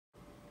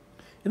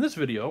In this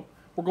video,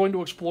 we're going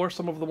to explore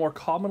some of the more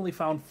commonly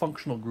found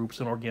functional groups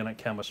in organic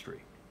chemistry.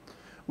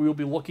 We will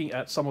be looking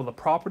at some of the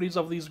properties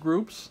of these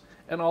groups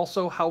and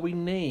also how we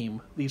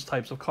name these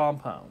types of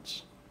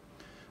compounds.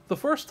 The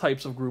first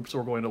types of groups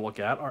we're going to look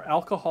at are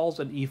alcohols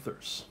and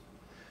ethers.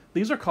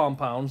 These are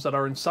compounds that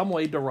are in some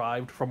way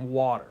derived from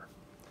water.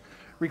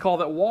 Recall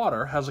that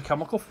water has a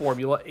chemical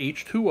formula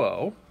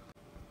H2O,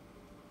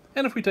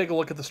 and if we take a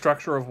look at the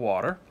structure of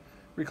water,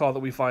 recall that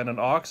we find an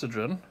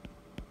oxygen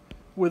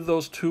with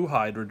those two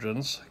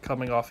hydrogens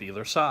coming off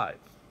either side.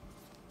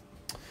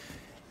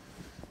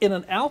 In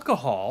an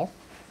alcohol,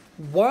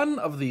 one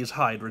of these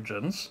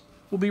hydrogens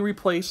will be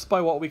replaced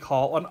by what we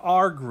call an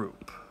R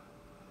group.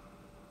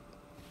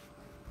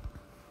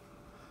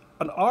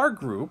 An R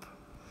group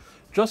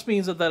just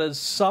means that is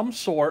some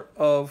sort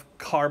of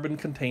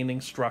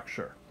carbon-containing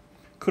structure.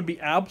 Could be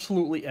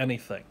absolutely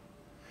anything.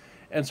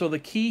 And so the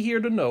key here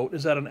to note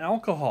is that an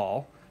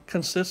alcohol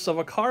consists of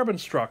a carbon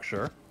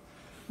structure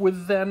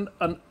with then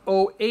an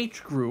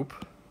OH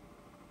group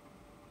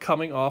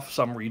coming off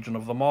some region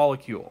of the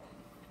molecule.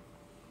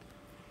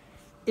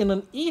 In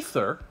an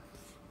ether,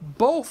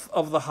 both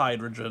of the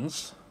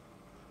hydrogens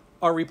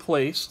are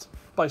replaced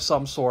by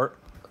some sort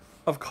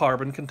of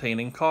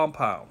carbon-containing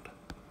compound.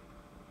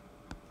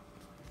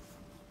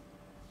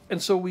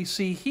 And so we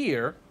see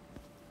here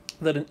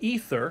that an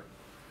ether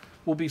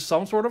will be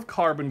some sort of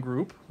carbon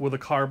group with a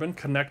carbon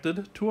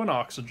connected to an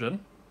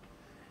oxygen,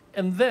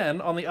 and then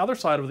on the other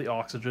side of the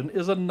oxygen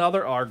is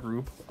another R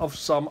group of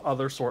some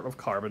other sort of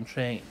carbon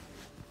chain.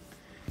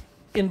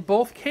 In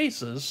both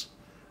cases,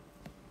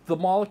 the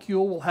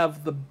molecule will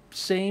have the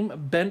same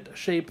bent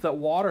shape that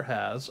water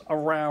has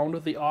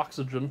around the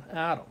oxygen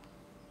atom.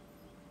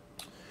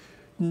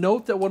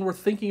 Note that when we're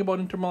thinking about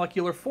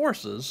intermolecular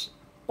forces,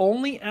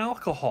 only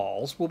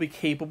alcohols will be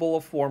capable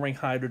of forming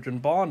hydrogen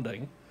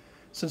bonding,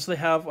 since they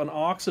have an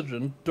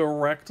oxygen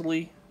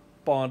directly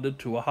bonded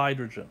to a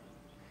hydrogen.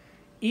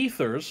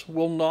 Ethers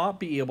will not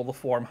be able to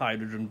form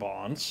hydrogen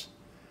bonds,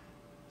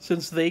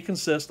 since they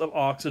consist of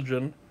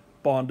oxygen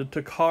bonded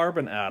to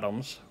carbon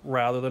atoms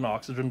rather than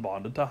oxygen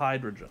bonded to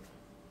hydrogen.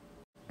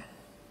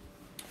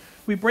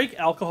 We break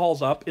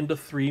alcohols up into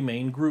three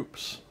main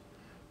groups: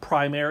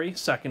 primary,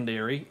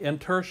 secondary, and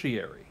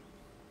tertiary.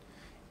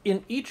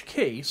 In each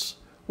case,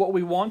 what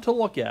we want to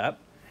look at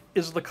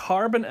is the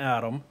carbon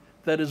atom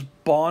that is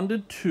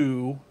bonded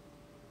to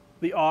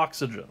the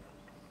oxygen.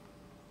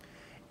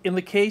 In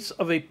the case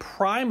of a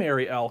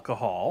primary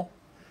alcohol,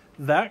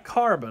 that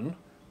carbon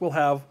will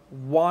have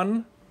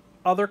one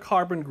other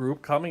carbon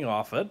group coming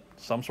off it,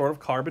 some sort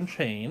of carbon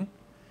chain,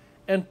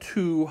 and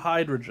two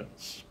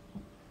hydrogens.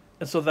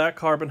 And so that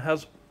carbon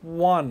has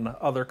one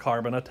other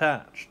carbon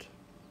attached.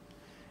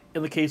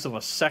 In the case of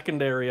a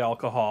secondary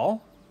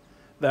alcohol,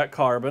 that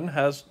carbon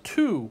has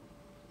two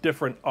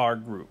different R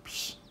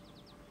groups,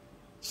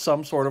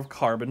 some sort of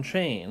carbon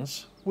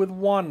chains with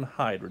one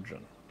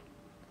hydrogen.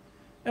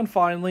 And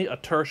finally, a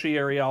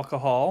tertiary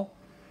alcohol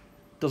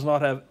does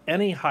not have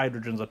any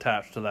hydrogens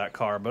attached to that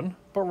carbon,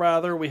 but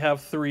rather we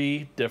have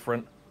three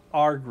different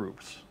R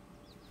groups.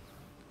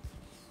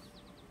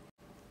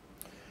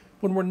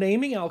 When we're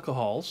naming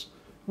alcohols,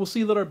 we'll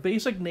see that our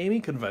basic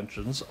naming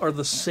conventions are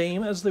the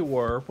same as they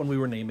were when we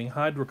were naming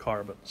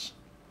hydrocarbons.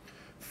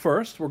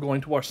 First, we're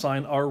going to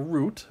assign our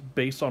root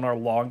based on our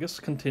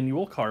longest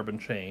continual carbon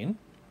chain.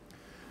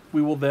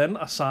 We will then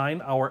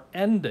assign our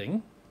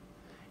ending,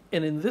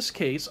 and in this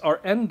case,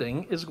 our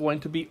ending is going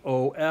to be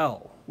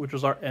OL, which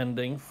is our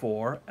ending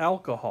for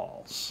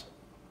alcohols.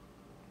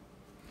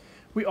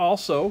 We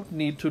also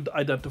need to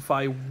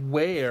identify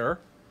where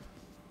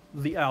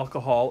the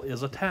alcohol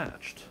is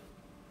attached.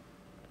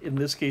 In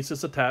this case,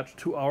 it's attached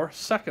to our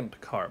second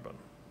carbon.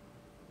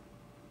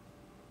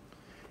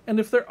 And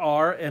if there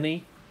are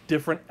any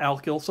different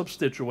alkyl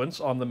substituents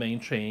on the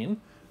main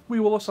chain, we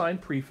will assign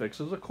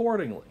prefixes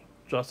accordingly,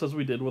 just as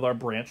we did with our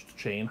branched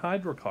chain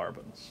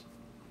hydrocarbons.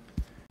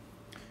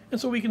 And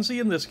so we can see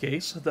in this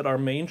case that our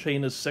main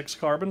chain is 6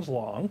 carbons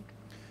long,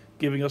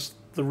 giving us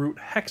the root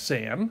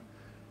hexane,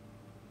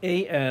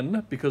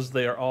 AN, because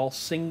they are all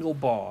single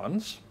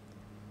bonds.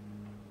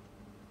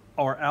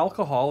 Our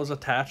alcohol is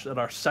attached at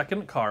our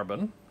second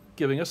carbon,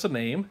 giving us a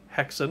name,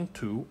 hexane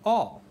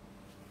 2-ol.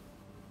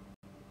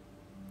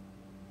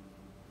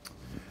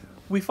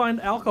 We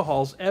find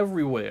alcohols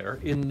everywhere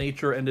in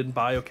nature and in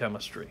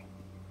biochemistry.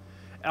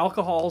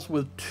 Alcohols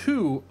with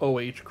 2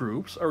 OH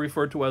groups are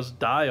referred to as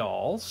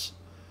diols,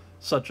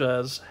 such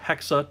as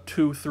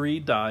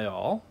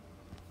hexa-2,3-diol.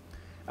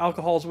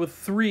 Alcohols with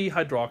 3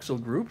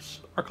 hydroxyl groups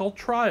are called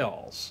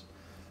triols,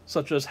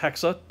 such as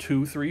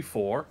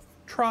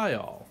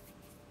hexa-2,3,4-triol.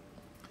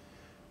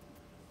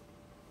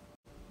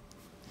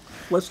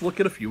 Let's look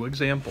at a few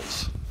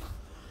examples.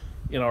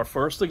 In our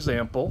first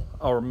example,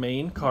 our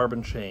main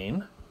carbon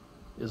chain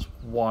is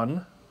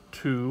 1,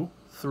 2,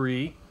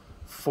 3,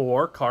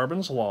 4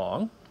 carbons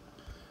long,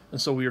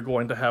 and so we are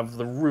going to have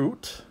the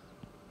root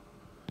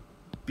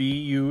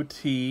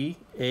butan,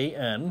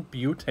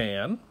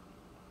 butan.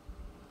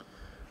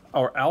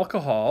 Our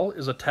alcohol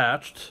is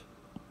attached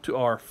to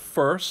our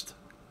first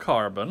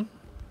carbon,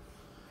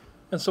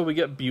 And so we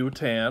get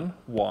butan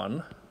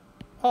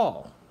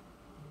 1-ol.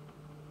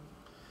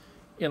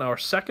 In our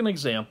second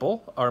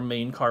example, our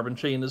main carbon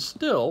chain is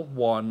still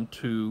 1,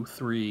 2,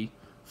 3,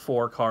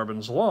 4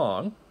 carbons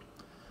long.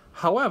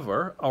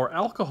 However, our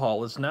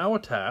alcohol is now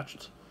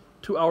attached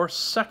to our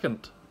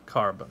second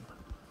carbon,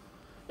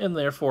 and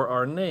therefore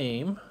our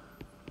name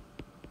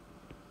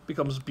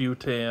becomes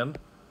butan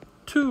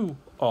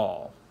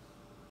 2-ol.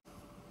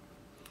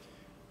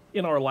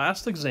 In our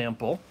last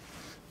example,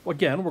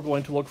 again, we're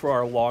going to look for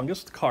our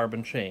longest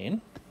carbon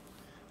chain.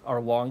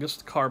 Our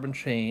longest carbon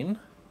chain,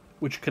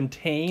 which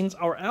contains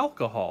our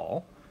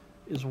alcohol,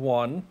 is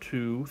 1,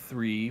 2,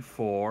 3,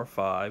 4,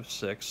 5,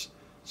 6,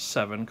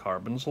 7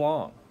 carbons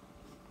long.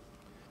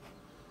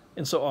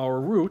 And so our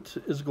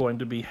root is going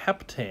to be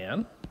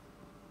heptan.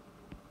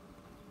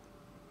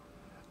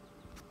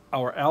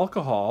 Our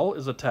alcohol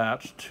is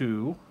attached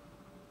to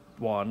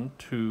 1,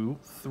 2,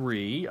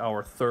 3,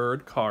 our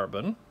third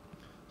carbon.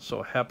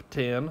 So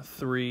heptan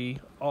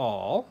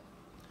 3-ol.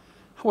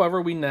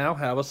 However, we now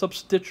have a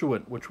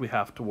substituent which we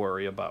have to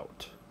worry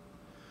about.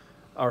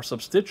 Our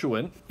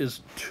substituent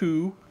is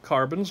 2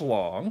 carbons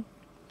long,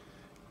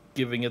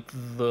 giving it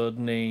the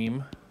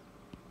name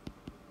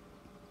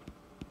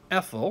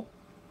ethyl,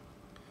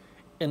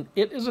 and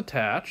it is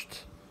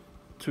attached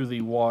to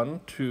the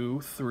 1,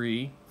 2,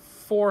 3,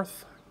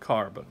 4th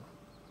carbon.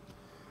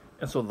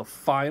 And so the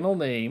final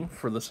name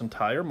for this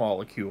entire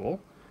molecule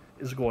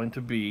is going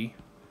to be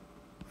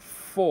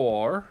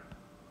 4-ethyl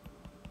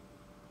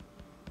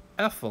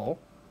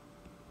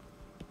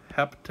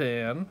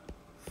heptan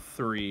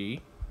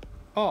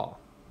 3-ol.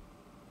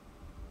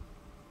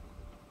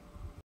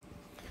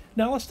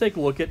 Now let's take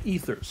a look at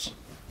ethers.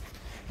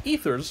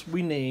 Ethers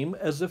we name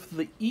as if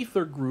the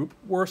ether group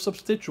were a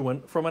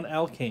substituent from an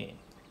alkane.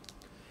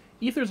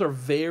 Ethers are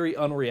very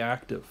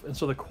unreactive, and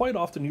so they're quite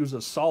often used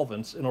as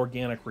solvents in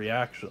organic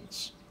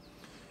reactions.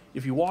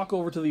 If you walk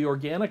over to the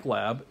organic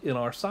lab in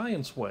our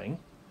science wing,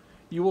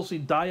 you will see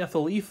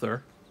diethyl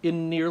ether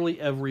in nearly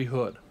every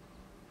hood.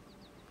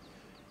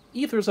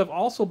 Ethers have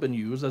also been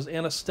used as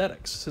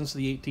anesthetics since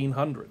the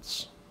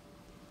 1800s.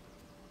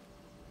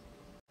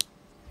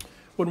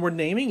 When we're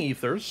naming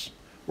ethers,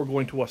 we're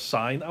going to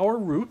assign our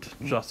root,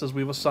 just as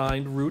we've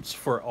assigned roots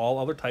for all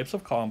other types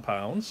of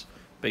compounds,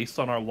 based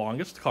on our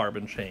longest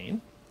carbon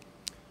chain.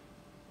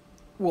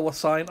 We'll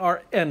assign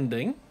our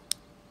ending,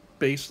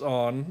 based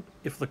on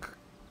if the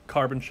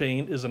carbon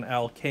chain is an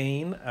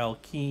alkane,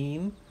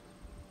 alkene,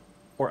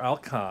 or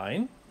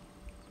alkyne.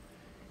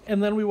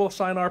 And then we will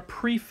assign our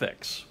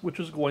prefix, which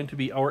is going to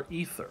be our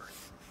ether.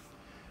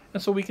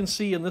 And so we can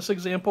see in this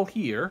example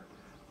here,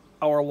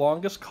 our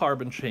longest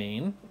carbon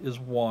chain is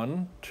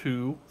 1,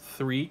 2,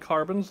 3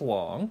 carbons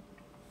long.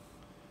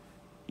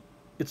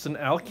 It's an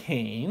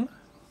alkane,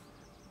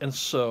 and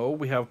so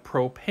we have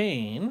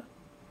propane.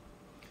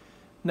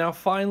 Now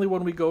finally,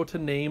 when we go to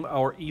name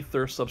our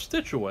ether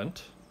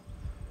substituent,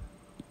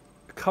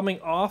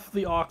 coming off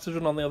the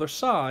oxygen on the other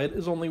side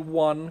is only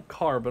 1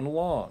 carbon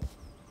long.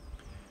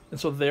 And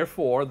so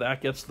therefore,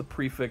 that gets the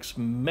prefix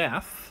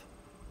meth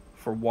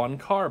for 1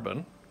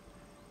 carbon,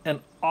 and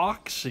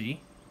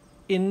oxy,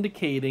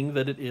 indicating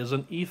that it is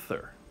an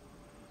ether.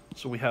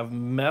 So we have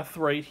meth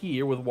right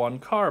here with 1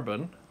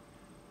 carbon,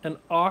 and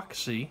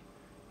oxy,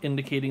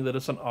 indicating that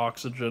it's an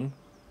oxygen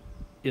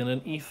in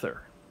an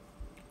ether,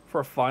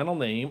 for a final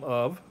name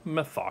of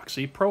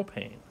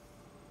methoxypropane.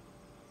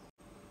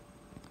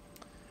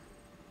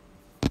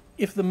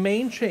 If the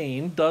main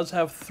chain does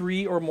have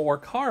 3 or more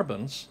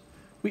carbons,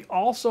 we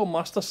also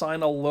must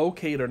assign a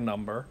locator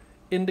number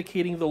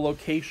indicating the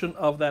location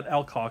of that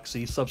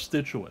alkoxy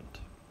substituent.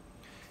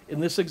 In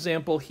this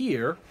example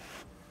here,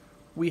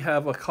 we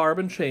have a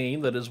carbon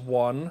chain that is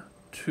 1,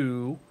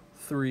 2,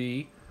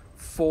 3,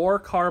 4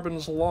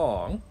 carbons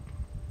long.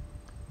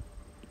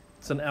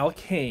 It's an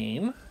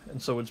alkane,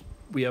 and so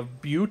we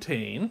have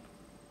butane.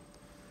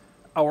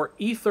 Our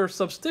ether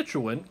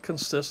substituent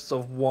consists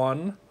of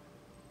 1,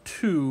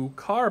 2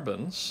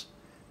 carbons,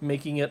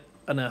 making it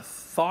an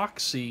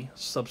ethoxy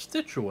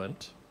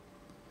substituent.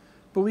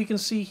 But we can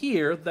see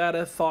here that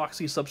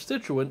ethoxy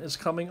substituent is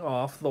coming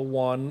off the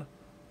 1,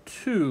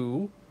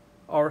 2,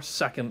 our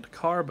second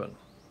carbon.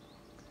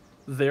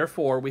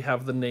 Therefore, we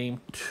have the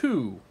name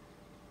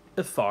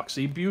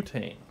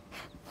 2-ethoxybutane.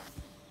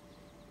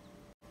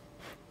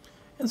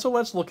 And so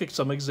let's look at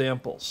some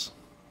examples.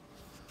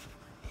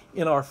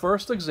 In our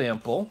first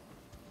example,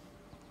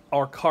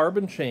 our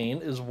carbon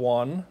chain is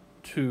 1,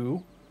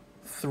 2,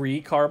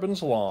 3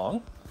 carbons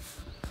long,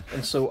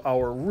 and so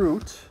our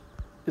root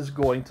is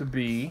going to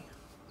be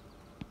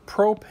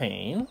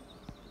propane.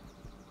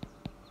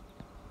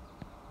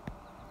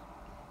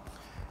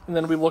 And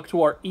then we look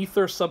to our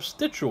ether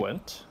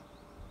substituent,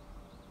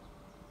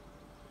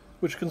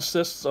 which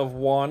consists of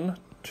 1,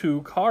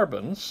 2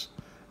 carbons,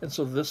 and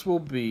so this will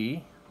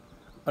be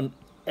an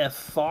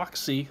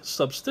ethoxy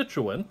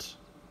substituent.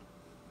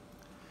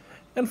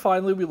 And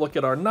finally, we look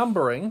at our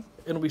numbering,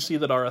 and we see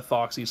that our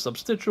ethoxy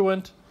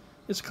substituent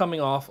is coming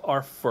off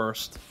our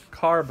first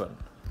carbon.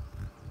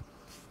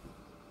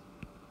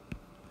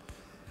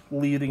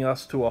 leading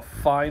us to a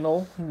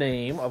final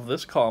name of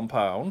this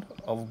compound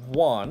of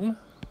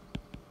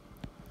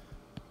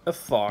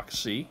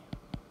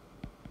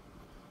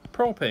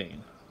 1-ethoxypropane.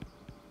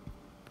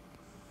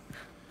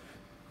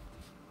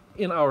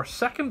 In our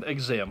second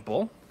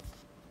example,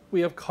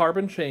 we have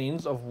carbon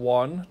chains of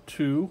 1,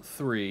 2,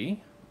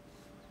 3,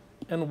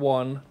 and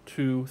 1,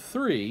 2,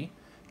 3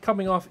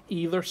 coming off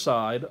either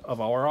side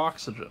of our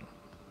oxygen.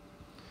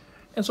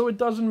 And so it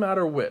doesn't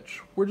matter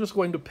which. We're just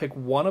going to pick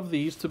one of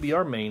these to be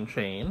our main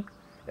chain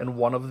and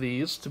one of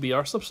these to be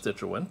our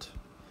substituent.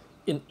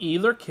 In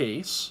either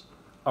case,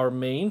 our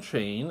main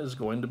chain is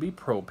going to be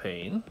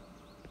propane.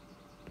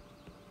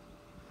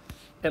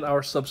 And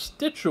our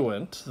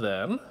substituent,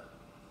 then,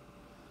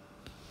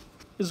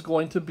 is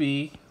going to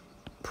be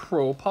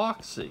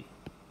propoxy.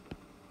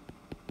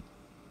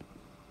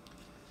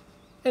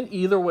 And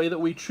either way that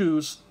we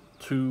choose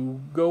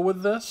to go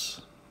with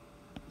this,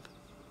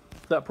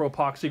 that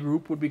propoxy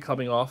group would be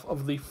coming off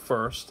of the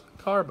first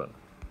carbon,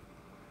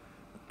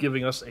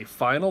 giving us a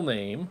final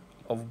name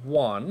of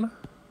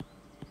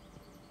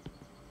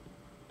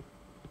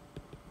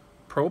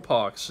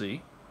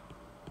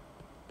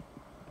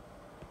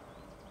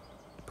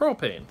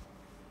 1-propoxypropane.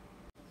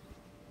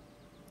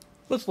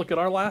 Let's look at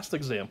our last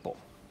example.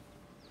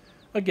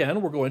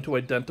 Again, we're going to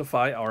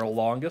identify our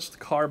longest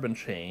carbon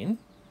chain,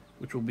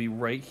 which will be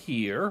right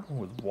here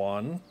with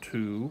 1,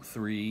 2,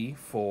 3,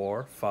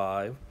 4,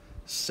 5,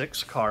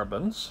 6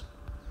 carbons,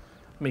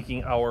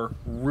 making our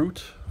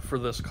root for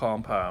this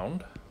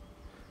compound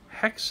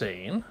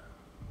hexane.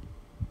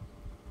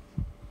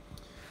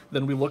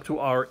 Then we look to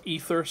our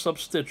ether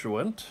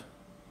substituent,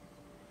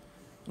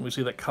 and we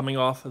see that coming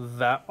off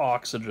that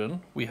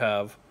oxygen, we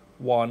have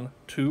 1,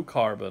 2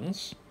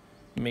 carbons,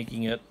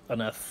 making it an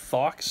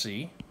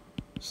ethoxy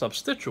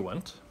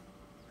substituent.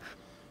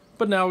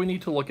 But now we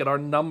need to look at our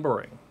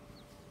numbering.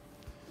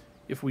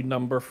 If we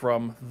number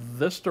from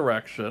this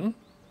direction,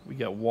 we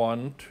get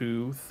 1,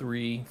 2,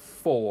 3,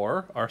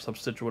 4, our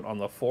substituent on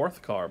the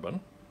fourth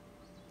carbon.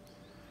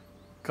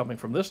 Coming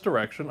from this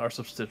direction, our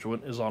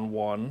substituent is on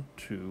 1,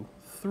 2,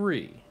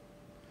 3.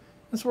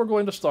 And so we're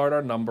going to start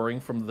our numbering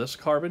from this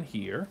carbon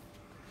here,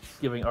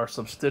 giving our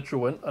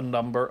substituent a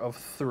number of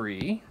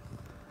 3,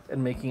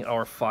 and making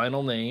our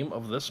final name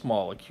of this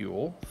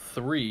molecule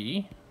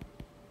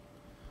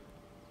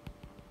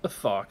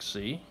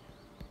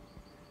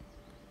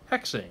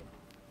 3-ethoxyhexane.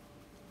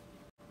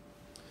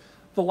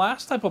 The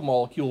last type of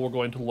molecule we're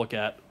going to look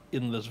at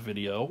in this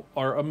video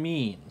are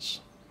amines.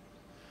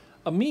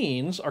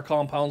 Amines are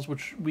compounds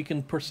which we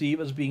can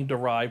perceive as being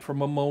derived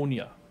from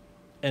ammonia,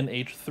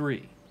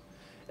 NH3,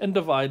 and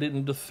divided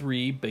into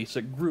 3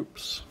 basic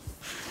groups.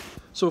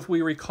 So if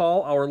we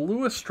recall our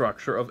Lewis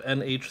structure of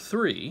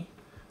NH3,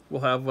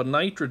 we'll have a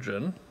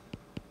nitrogen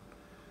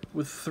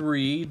with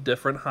 3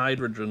 different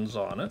hydrogens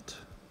on it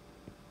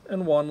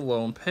and 1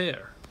 lone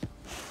pair.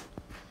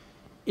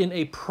 In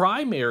a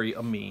primary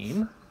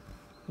amine,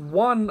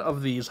 one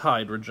of these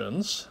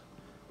hydrogens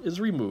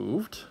is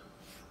removed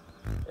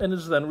and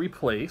is then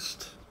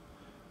replaced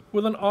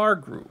with an R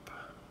group.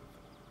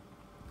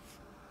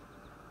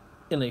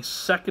 In a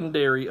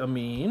secondary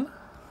amine,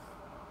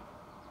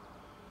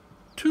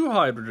 2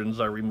 hydrogens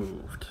are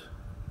removed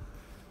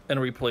and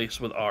replaced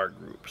with R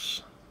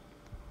groups.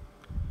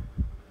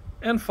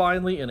 And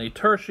finally, in a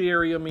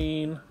tertiary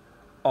amine,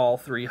 all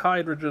 3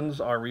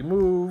 hydrogens are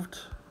removed,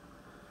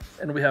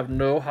 and we have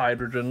no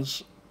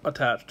hydrogens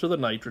attached to the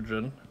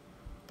nitrogen,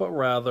 but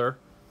rather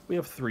we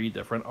have 3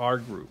 different R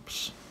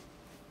groups.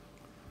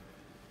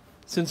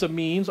 Since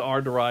amines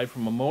are derived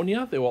from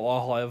ammonia, they will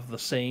all have the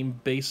same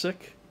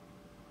basic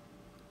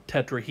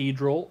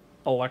tetrahedral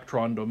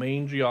electron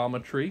domain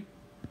geometry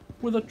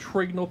with a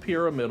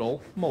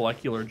trigonopyramidal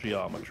molecular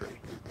geometry.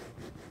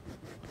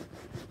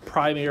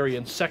 Primary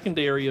and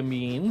secondary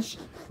amines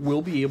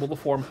will be able to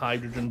form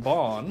hydrogen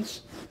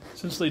bonds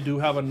since they do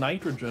have a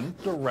nitrogen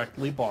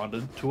directly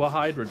bonded to a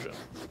hydrogen.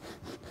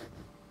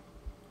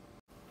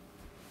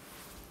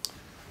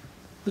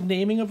 The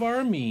naming of our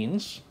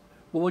amines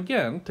will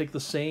again take the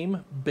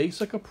same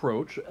basic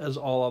approach as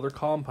all other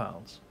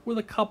compounds, with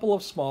a couple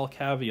of small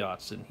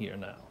caveats in here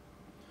now.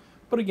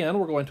 But again,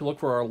 we're going to look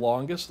for our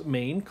longest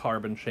main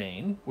carbon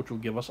chain, which will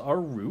give us our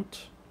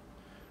root.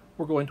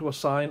 We're going to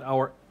assign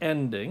our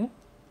ending.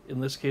 In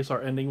this case,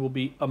 our ending will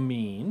be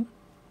amine.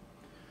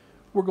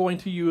 We're going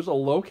to use a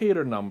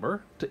locator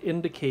number to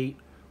indicate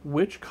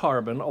which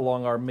carbon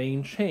along our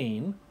main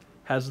chain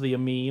has the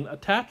amine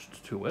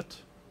attached to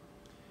it.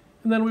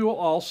 And then we will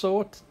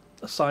also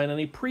assign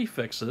any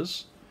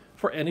prefixes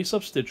for any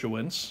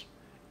substituents,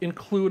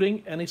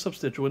 including any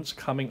substituents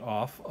coming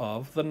off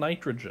of the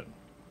nitrogen.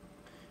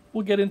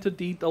 We'll get into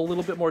a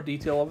little bit more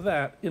detail of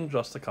that in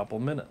just a couple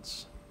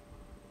minutes.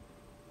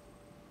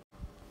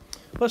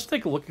 Let's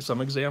take a look at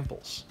some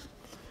examples.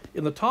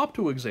 In the top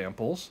 2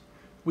 examples,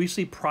 we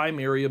see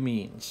primary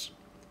amines,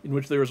 in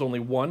which there is only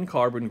 1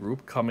 carbon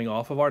group coming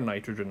off of our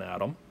nitrogen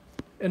atom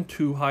and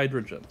 2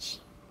 hydrogens.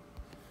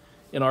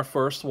 In our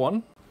first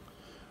one,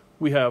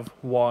 we have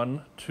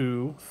 1,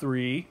 2,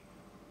 3,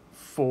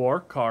 4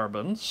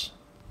 carbons.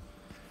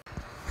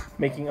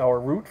 making our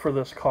root for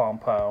this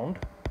compound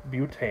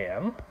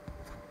butan,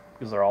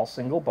 because they're all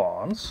single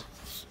bonds.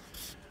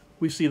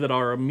 We see that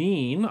our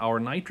amine, our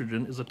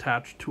nitrogen, is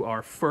attached to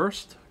our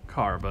first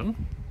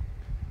carbon,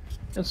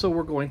 and so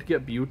we're going to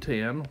get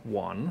butan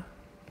 1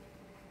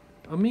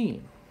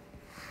 amine.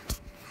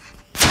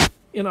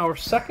 In our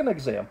second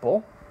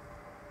example,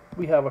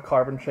 we have a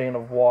carbon chain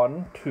of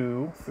 1,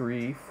 2,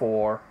 3,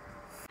 4,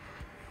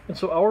 and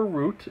so our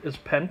root is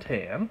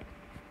pentan,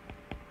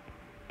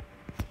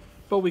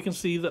 but we can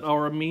see that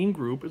our amine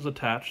group is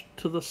attached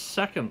to the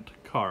second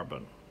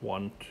carbon,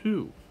 1,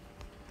 2,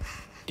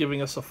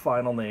 giving us a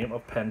final name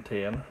of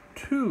pentan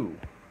 2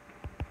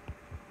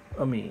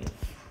 amine.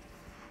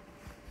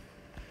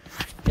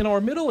 In our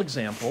middle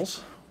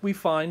examples, we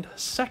find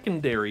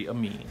secondary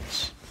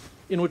amines,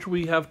 in which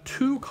we have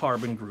 2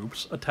 carbon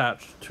groups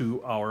attached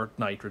to our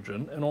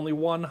nitrogen and only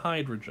 1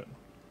 hydrogen.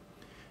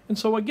 And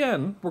so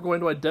again, we're going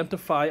to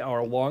identify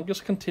our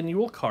longest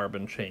continual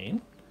carbon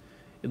chain.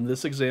 In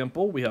this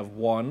example, we have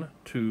 1,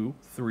 2,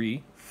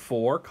 3,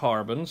 4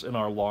 carbons in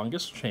our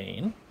longest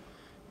chain,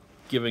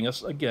 giving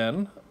us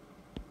again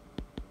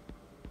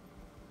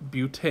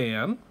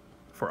butan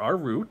for our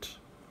root.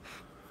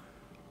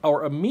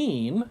 Our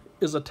amine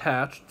is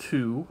attached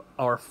to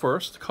our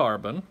first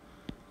carbon,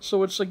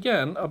 so it's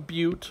again a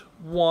but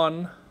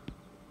 1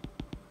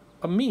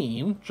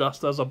 amine,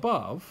 just as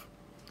above.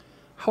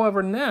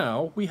 However,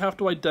 now we have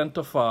to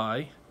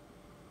identify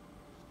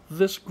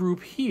this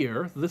group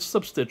here, this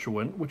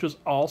substituent, which is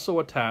also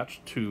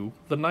attached to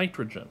the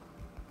nitrogen.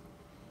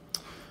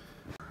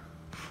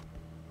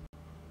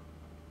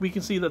 We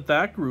can see that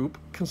that group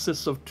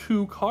consists of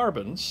 2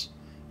 carbons,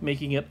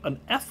 making it an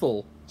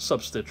ethyl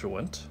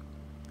substituent.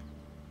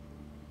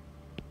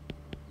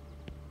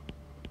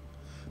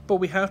 But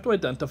we have to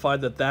identify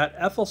that that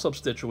ethyl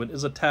substituent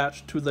is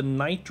attached to the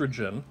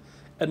nitrogen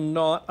and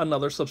not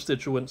another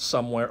substituent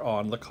somewhere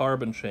on the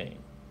carbon chain.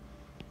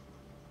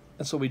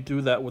 And so we do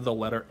that with the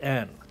letter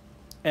N.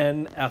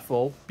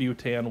 N-ethyl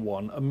butan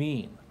 1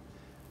 amine.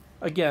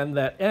 Again,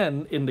 that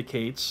N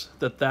indicates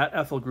that that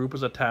ethyl group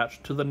is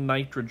attached to the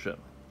nitrogen.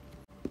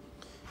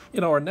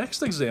 In our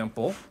next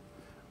example,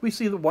 we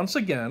see that once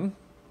again,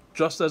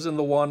 just as in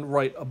the one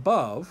right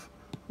above,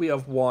 we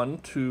have 1,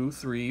 2,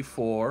 3,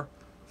 4,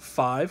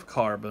 5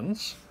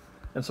 carbons.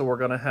 And so we're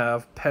going to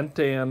have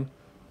pentan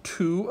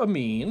 2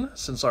 amine,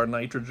 since our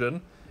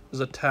nitrogen is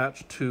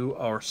attached to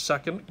our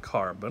second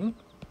carbon.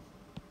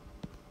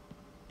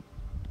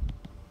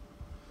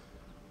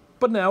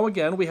 But now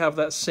again, we have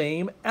that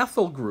same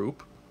ethyl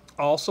group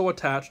also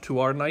attached to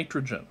our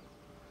nitrogen.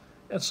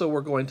 And so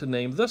we're going to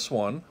name this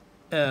one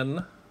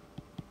N-ethyl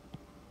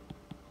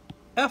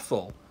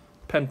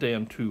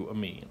pentan 2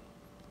 amine.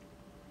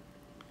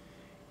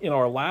 In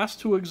our last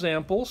 2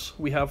 examples,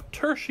 we have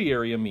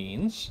tertiary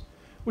amines,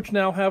 which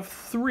now have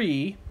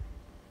 3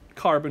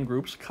 carbon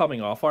groups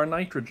coming off our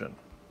nitrogen.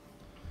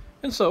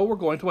 And so we're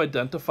going to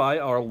identify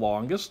our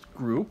longest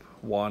group,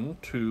 1,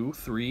 2,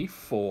 3,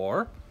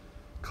 4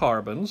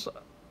 carbons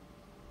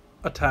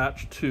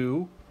attached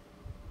to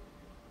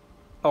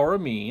our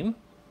amine,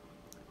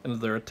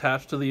 and they're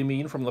attached to the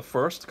amine from the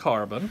first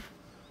carbon.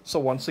 So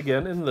once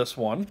again, in this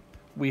one,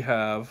 we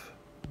have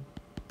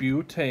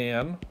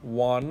butan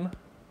 1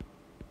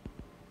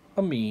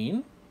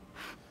 amine,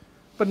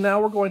 but now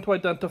we're going to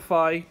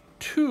identify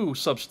 2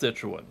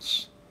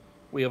 substituents.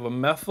 We have a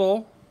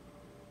methyl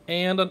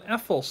and an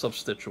ethyl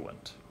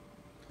substituent.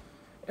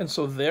 And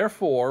so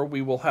therefore,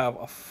 we will have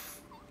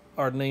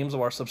our names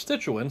of our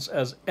substituents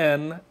as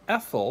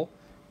N-ethyl,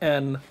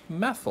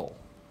 N-methyl,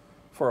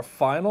 for a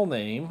final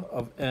name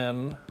of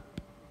N-ethyl,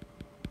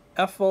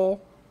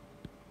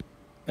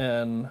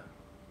 N-methyl,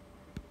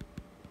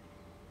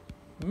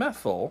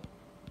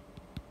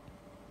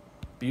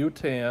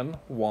 butan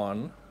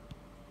 1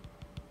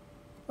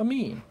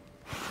 amine.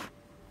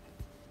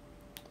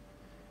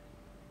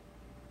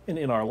 And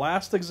in our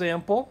last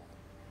example,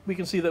 we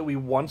can see that we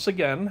once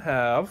again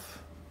have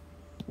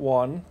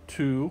 1,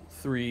 2,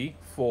 3,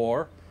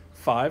 4,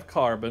 5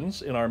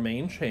 carbons in our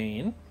main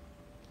chain.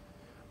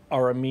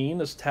 Our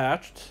amine is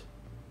attached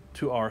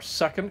to our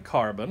second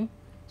carbon,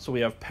 so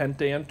we have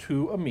pentan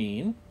 2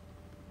 amine.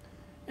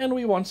 And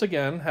we once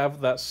again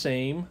have that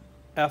same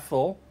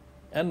ethyl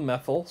and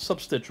methyl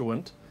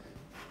substituent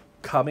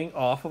coming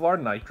off of our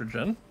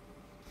nitrogen,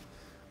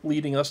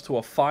 leading us to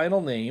a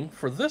final name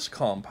for this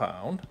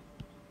compound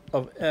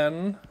of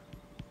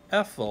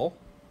N-ethyl,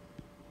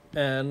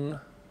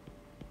 N-methyl,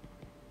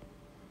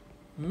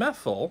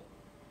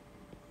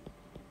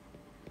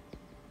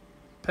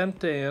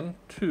 pentan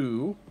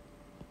 2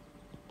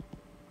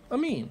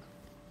 amine.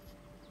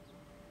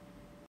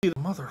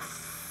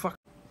 Motherfucker.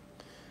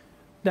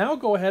 Now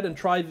go ahead and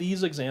try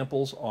these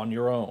examples on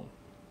your own.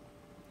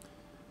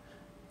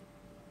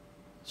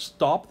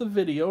 Stop the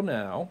video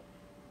now,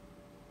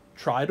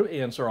 try to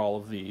answer all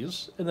of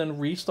these, and then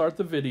restart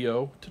the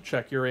video to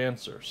check your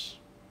answers.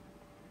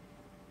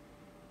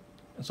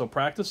 And so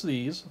practice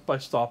these by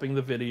stopping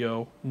the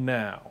video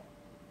now.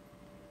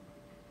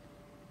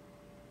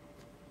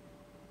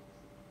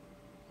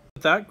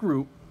 That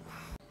group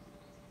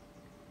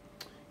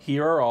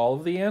Here are all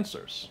of the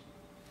answers.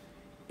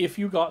 If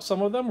you got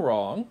some of them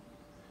wrong,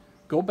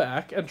 go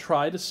back and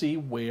try to see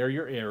where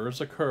your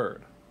errors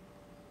occurred.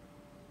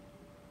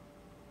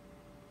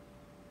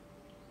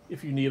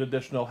 If you need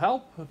additional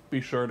help,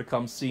 be sure to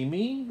come see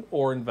me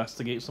or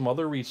investigate some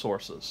other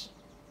resources.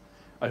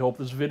 I hope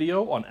this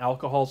video on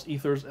alcohols,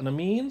 ethers, and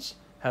amines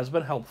has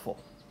been helpful.